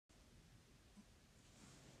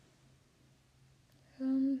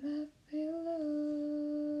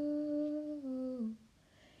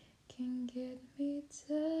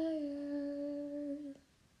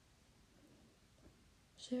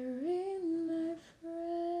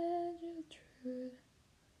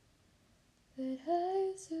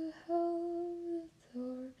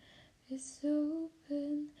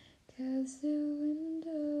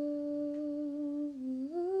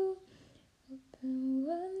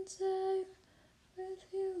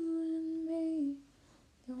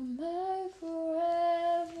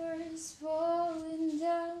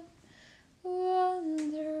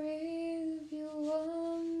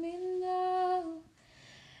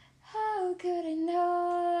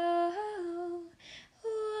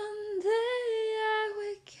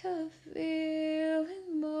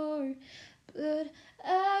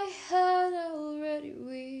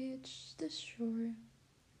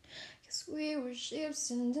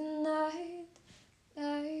ships in the night,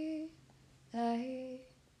 night, night.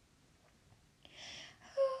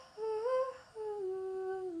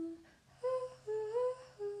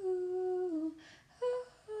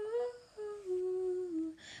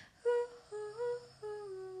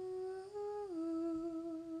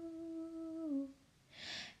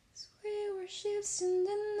 We were ships in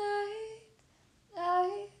the night,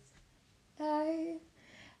 night, night.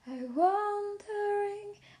 I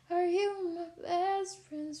wondering, are you my best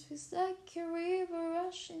friend? Feels like a river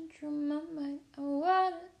rushing through my mind. I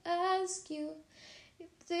wanna ask you if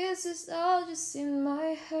this is all just in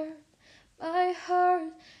my heart. My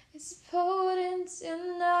heart is potent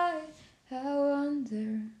tonight. I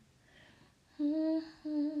wonder if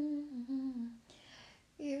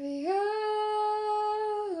you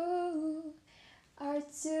are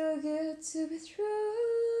too good to be true.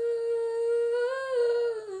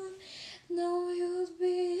 No, you'll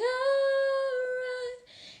be alright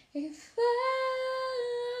if I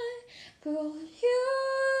pull you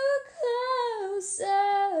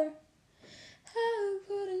closer. How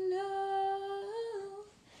could I know?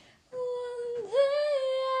 One day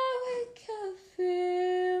I wake up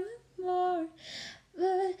feeling more,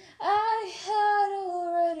 but I had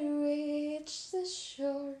already reached the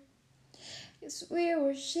shore. Yes, we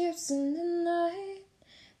were ships in the night,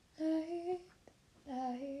 night,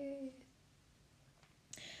 night.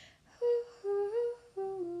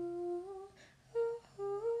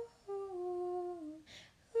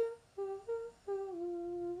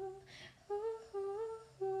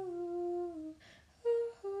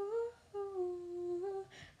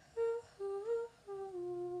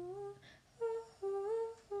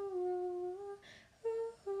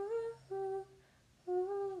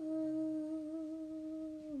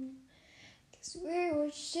 Cause we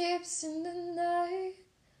were ships in the night,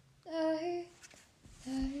 night,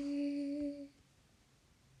 night.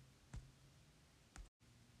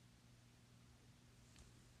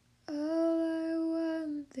 All I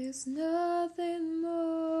want is nothing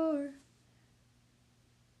more,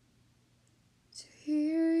 to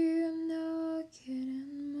hear you knocking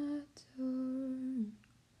at my door.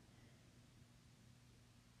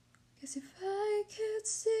 Cause if I could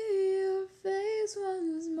see your face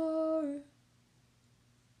once more,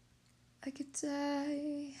 I could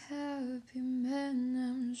die happy, man,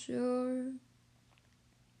 I'm sure.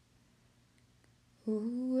 Oh,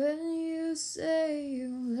 when you say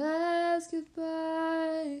your last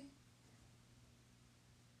goodbye,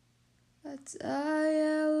 I die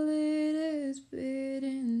a little bit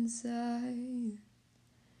inside.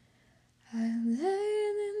 I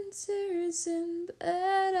lay in tears in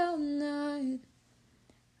bed all night,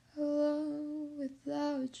 alone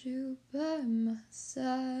without you by my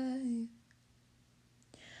side.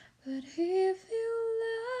 But if you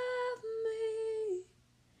love me,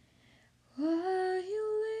 why you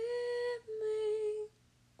leave me?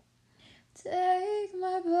 Take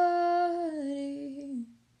my body,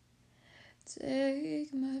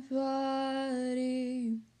 take my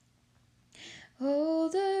body. All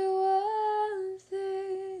I want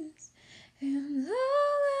is, and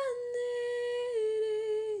all I need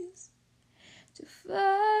is to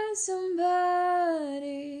find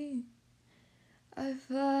somebody. I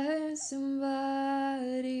find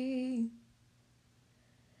somebody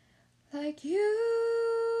like you.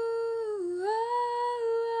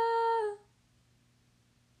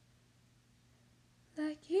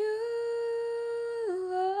 Like you.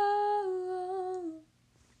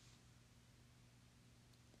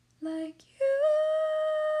 Like you.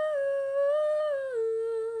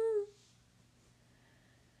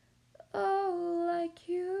 Oh, like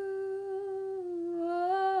you.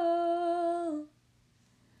 Oh.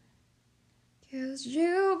 'Cause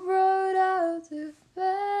you brought out the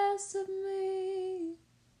best of me,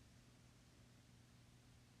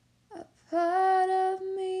 a part of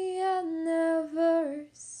me I'd never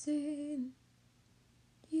seen.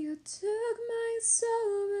 You took my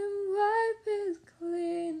soul and wiped it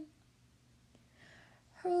clean.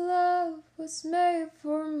 Her love was made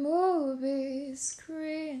for movie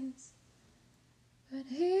screens. But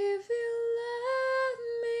if you love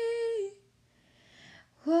me,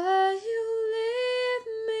 why you leave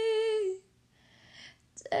me?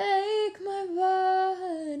 Take my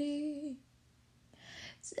body,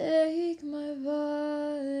 take my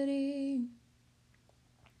body.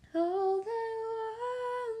 All I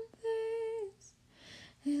want is,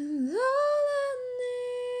 and all I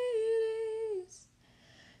need is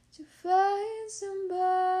to find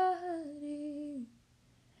somebody.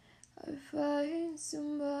 I find somebody.